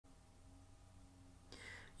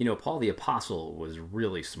Paul the Apostle was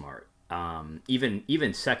really smart.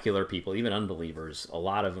 Even secular people, even unbelievers, a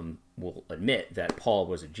lot of them will admit that Paul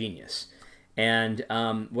was a genius. And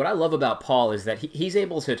what I love about Paul is that he's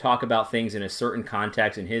able to talk about things in a certain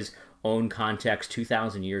context, in his own context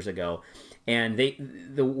 2,000 years ago. And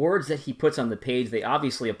the words that he puts on the page, they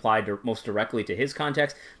obviously apply most directly to his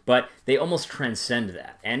context, but they almost transcend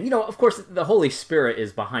that. And, of course, the Holy Spirit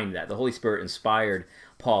is behind that. The Holy Spirit inspired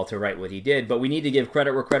Paul to write what he did, but we need to give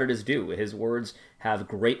credit where credit is due. His words have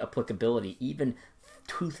great applicability even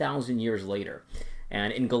 2,000 years later.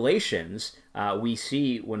 And in Galatians, we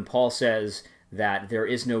see when Paul says that there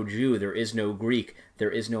is no Jew, there is no Greek, there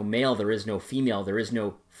is no male, there is no female, there is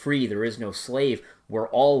no free, there is no slave. We're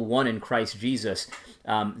all one in Christ Jesus.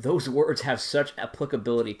 Those words have such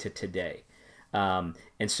applicability to today. And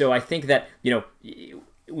so I think that,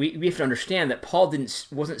 we have to understand that Paul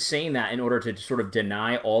wasn't saying that in order to sort of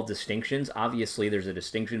deny all distinctions. Obviously, there's a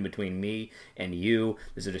distinction between me and you.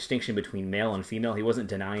 There's a distinction between male and female. He wasn't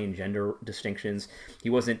denying gender distinctions. He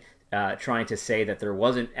wasn't trying to say that there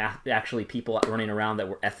wasn't actually people running around that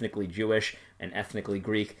were ethnically Jewish and ethnically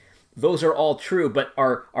Greek. Those are all true, but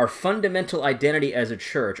our fundamental identity as a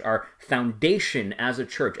church, our foundation as a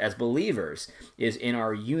church, as believers, is in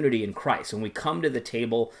our unity in Christ. When we come to the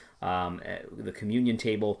table, the communion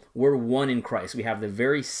table, we're one in Christ. We have the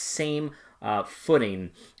very same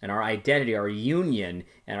footing, and our identity, our union,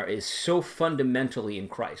 is so fundamentally in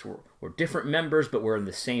Christ. We're different members, but we're in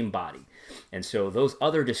the same body. And so those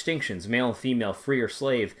other distinctions, male and female, free or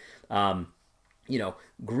slave,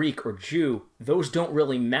 Greek or Jew, those don't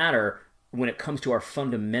really matter when it comes to our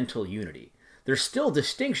fundamental unity. There's still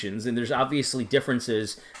distinctions, and there's obviously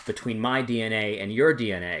differences between my DNA and your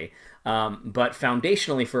DNA, but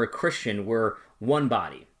foundationally for a Christian, we're one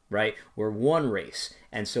body, right? We're one race,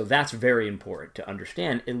 and so that's very important to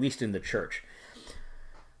understand, at least in the church.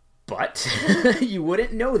 But you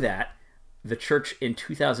wouldn't know that the church in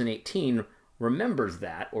 2018 remembers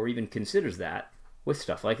that, or even considers that, with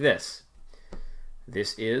stuff like this.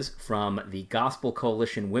 This is from the Gospel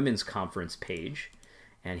Coalition Women's Conference page,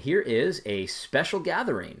 and here is a special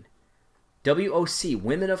gathering. WOC,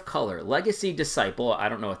 Women of Color, Legacy Disciple, I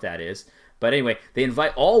don't know what that is, but anyway, they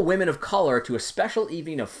invite all women of color to a special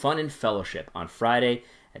evening of fun and fellowship on Friday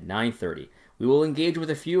at 9:30. We will engage with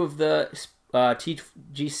a few of the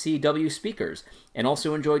TGCW speakers and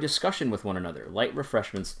also enjoy discussion with one another. Light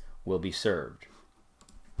refreshments will be served.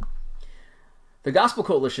 The Gospel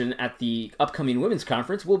Coalition at the upcoming Women's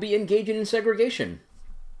Conference will be engaging in segregation.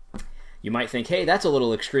 You might think, hey, that's a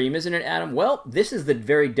little extreme, isn't it, Adam? Well, this is the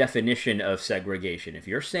very definition of segregation. If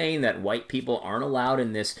you're saying that white people aren't allowed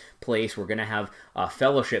in this place, we're going to have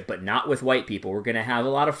fellowship, but not with white people. We're going to have a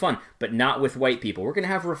lot of fun, but not with white people. We're going to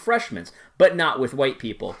have refreshments, but not with white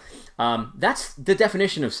people. That's the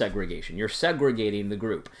definition of segregation. You're segregating the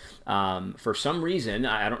group. For some reason,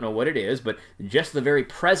 I don't know what it is, but just the very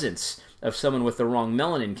presence of someone with the wrong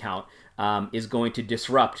melanin count is going to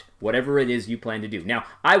disrupt whatever it is you plan to do. Now,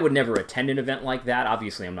 I would never attend an event like that.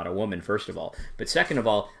 Obviously, I'm not a woman, first of all. But second of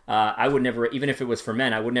all, I would never, even if it was for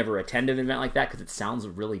men, I would never attend an event like that because it sounds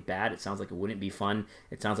really bad. It sounds like it wouldn't be fun.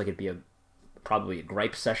 It sounds like it'd be probably a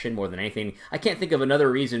gripe session more than anything. I can't think of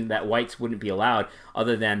another reason that whites wouldn't be allowed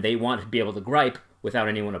other than they want to be able to gripe without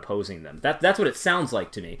anyone opposing them. That's what it sounds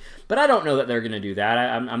like to me. But I don't know that they're going to do that.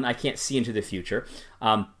 I can't see into the future.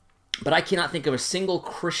 But I cannot think of a single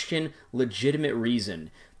Christian legitimate reason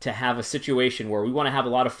to have a situation where we want to have a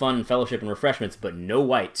lot of fun and fellowship and refreshments, but no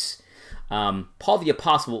whites. Paul the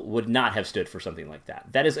Apostle would not have stood for something like that.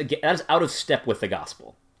 That is out of step with the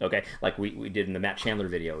gospel. Okay, like we did in the Matt Chandler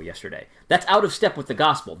video yesterday. That's out of step with the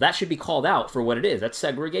gospel. That should be called out for what it is. That's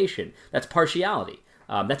segregation. That's partiality.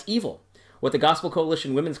 That's evil. What the Gospel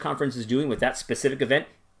Coalition Women's Conference is doing with that specific event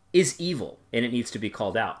is evil, and it needs to be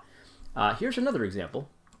called out. Here's another example.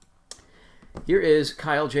 Here is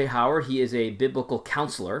Kyle J. Howard. He is a biblical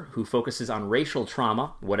counselor who focuses on racial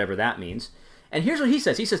trauma, whatever that means. And here's what he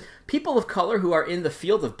says. He says, people of color who are in the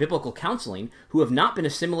field of biblical counseling who have not been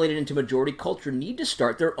assimilated into majority culture need to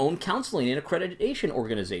start their own counseling and accreditation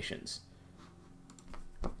organizations.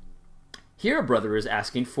 Here a brother is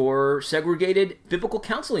asking for segregated biblical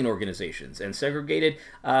counseling organizations and segregated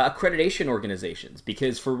accreditation organizations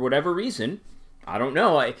because for whatever reason, I don't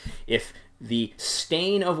know, if the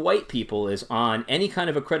stain of white people is on any kind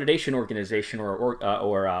of accreditation organization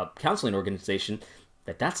or counseling organization,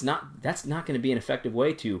 that's not going to be an effective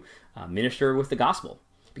way to minister with the gospel.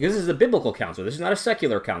 Because this is a biblical counselor. This is not a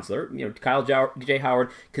secular counselor. Kyle J. Howard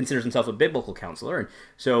considers himself a biblical counselor, and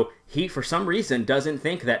so he, for some reason, doesn't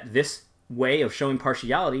think that this way of showing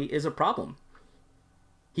partiality is a problem.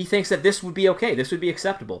 He thinks that this would be okay, this would be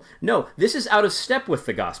acceptable. No, this is out of step with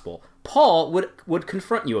the gospel. Paul would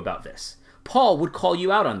confront you about this. Paul would call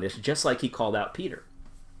you out on this, just like he called out Peter.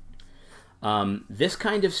 This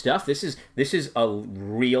kind of stuff, this is a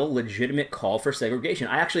real, legitimate call for segregation.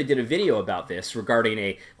 I actually did a video about this regarding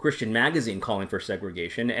a Christian magazine calling for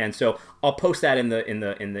segregation, and so I'll post that in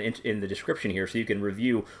the description here, so you can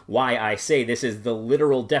review why I say this is the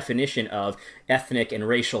literal definition of ethnic and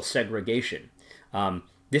racial segregation.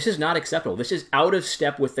 This is not acceptable. This is out of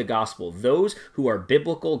step with the gospel. Those who are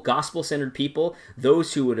biblical, gospel-centered people,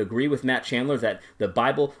 those who would agree with Matt Chandler that the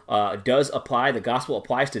Bible does apply, the gospel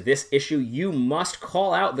applies to this issue, you must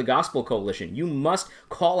call out the Gospel Coalition. You must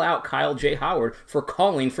call out Kyle J. Howard for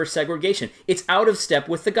calling for segregation. It's out of step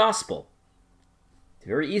with the gospel. It's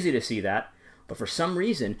very easy to see that. But for some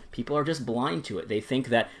reason, people are just blind to it. They think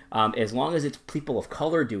that as long as it's people of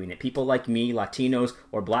color doing it, people like me, Latinos,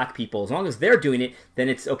 or black people, as long as they're doing it, then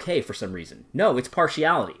it's okay for some reason. No, it's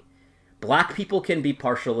partiality. Black people can be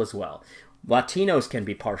partial as well. Latinos can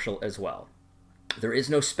be partial as well. There is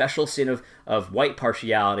no special sin of white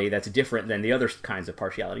partiality that's different than the other kinds of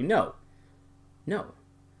partiality. No. No.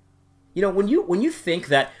 You know, when you think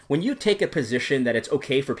that, when you take a position that it's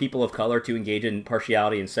okay for people of color to engage in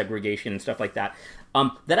partiality and segregation and stuff like that,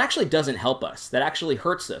 that actually doesn't help us. That actually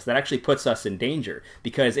hurts us. That actually puts us in danger,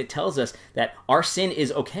 because it tells us that our sin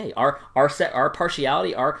is okay. Our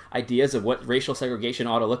partiality, our ideas of what racial segregation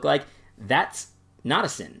ought to look like, that's not a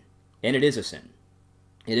sin. And it is a sin.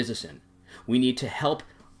 It is a sin. We need to help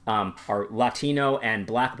our Latino and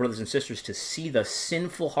black brothers and sisters to see the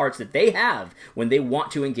sinful hearts that they have when they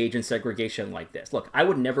want to engage in segregation like this. Look, I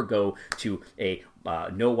would never go to a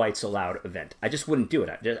No Whites Allowed event. I just wouldn't do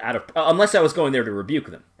it, unless I was going there to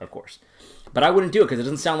rebuke them, of course. But I wouldn't do it because it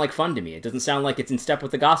doesn't sound like fun to me. It doesn't sound like it's in step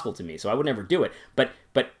with the gospel to me, so I would never do it. But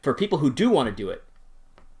for people who do want to do it,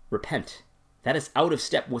 repent. That is out of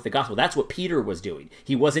step with the gospel. That's what Peter was doing.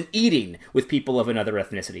 He wasn't eating with people of another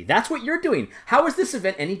ethnicity. That's what you're doing. How is this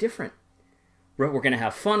event any different? We're going to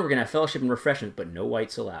have fun, we're going to have fellowship and refreshment, but no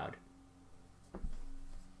whites allowed.